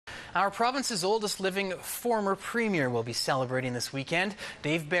Our province's oldest living former premier will be celebrating this weekend.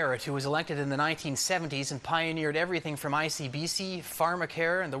 Dave Barett, who was elected in the 1970s and pioneered everything from ICBC,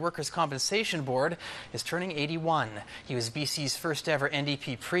 Pharmacare and the Workers' Compensation Board, is turning 81. He was BC's first ever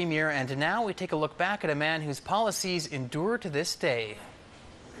NDP Premier, and now we take a look back at a man whose policies endure to this day.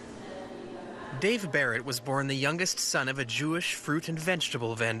 Dave Barett was born the youngest son of a Jewish fruit and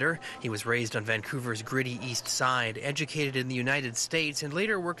vegetable vendor. He was raised on Vancouver's gritty East Side, educated in the United States, and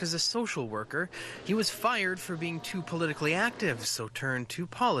later worked as a social worker. He was fired for being too politically active, so turned to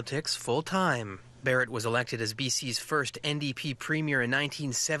politics full-time. Barett was elected as BC's first NDP Premier in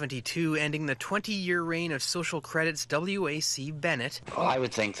 1972, ending the 20-year reign of Social Credit's W.A.C. Bennett. Well, I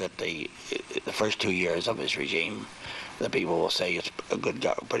would think that the first 2 years of his regime, the people will say it's a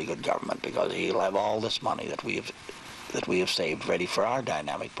pretty good government, because he'll have all this money that we have saved ready for our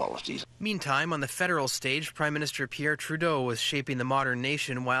dynamic policies. Meantime, on the federal stage, Prime Minister Pierre Trudeau was shaping the modern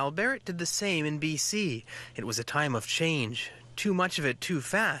nation, while Barett did the same in BC. It was a time of change. Too much of it too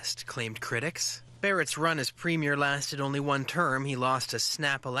fast, claimed critics. Barrett's run as premier lasted only one term. He lost a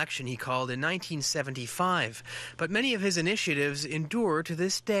snap election he called in 1975. But many of his initiatives endure to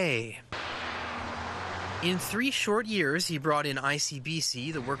this day. In 3 short years, he brought in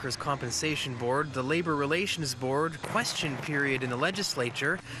ICBC, the Workers' Compensation Board, the Labour Relations Board, question period in the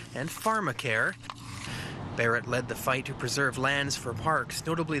legislature, and Pharmacare. Barett led the fight to preserve lands for parks,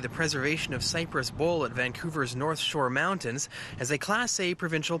 notably the preservation of Cypress Bowl at Vancouver's North Shore Mountains as a Class A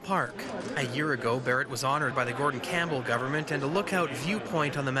provincial park. A year ago, Barett was honoured by the Gordon Campbell government, and a lookout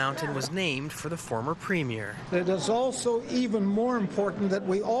viewpoint on the mountain was named for the former premier. It is also even more important that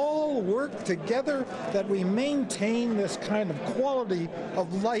we all work together, that we maintain this kind of quality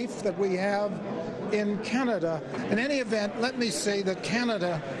of life that we have in Canada. In any event, let me say that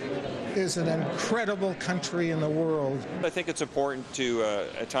Canada is an incredible country in the world. I think it's important to,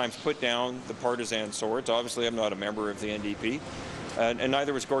 at times, put down the partisan swords. Obviously, I'm not a member of the NDP, and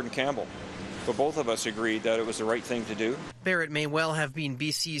neither was Gordon Campbell. But both of us agreed that it was the right thing to do. Barett may well have been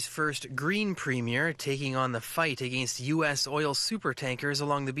BC's first Green Premier, taking on the fight against U.S. oil supertankers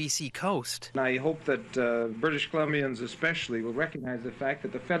along the BC coast. I hope that British Columbians especially will recognize the fact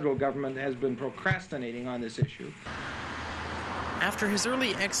that the federal government has been procrastinating on this issue. After his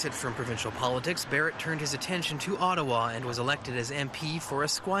early exit from provincial politics, Barett turned his attention to Ottawa and was elected as MP for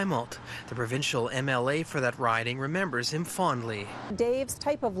Esquimalt. The provincial MLA for that riding remembers him fondly. Dave's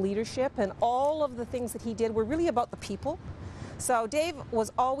type of leadership and all of the things that he did were really about the people. So Dave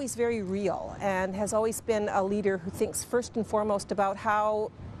was always very real and has always been a leader who thinks first and foremost about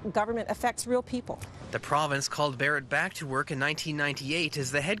how government affects real people. The province called Barett back to work in 1998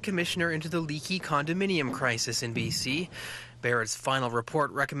 as the head commissioner into the leaky condominium crisis in BC. Barrett's final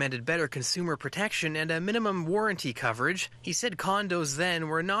report recommended better consumer protection and a minimum warranty coverage. He said condos then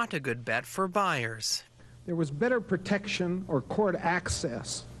were not a good bet for buyers. There was better protection or court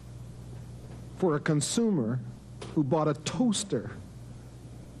access for a consumer who bought a toaster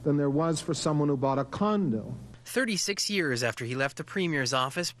than there was for someone who bought a condo. 36 years after he left the Premier's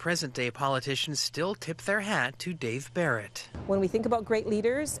office, present-day politicians still tip their hat to Dave Barett. When we think about great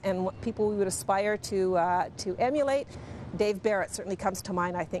leaders and what people we would aspire to emulate, Dave Barett certainly comes to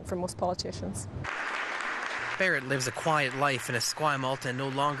mind, I think, for most politicians. Barett lives a quiet life in Esquimalt and no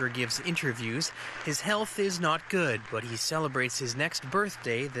longer gives interviews. His health is not good, but he celebrates his next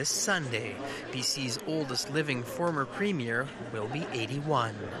birthday this Sunday. BC's oldest living former premier will be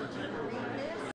 81.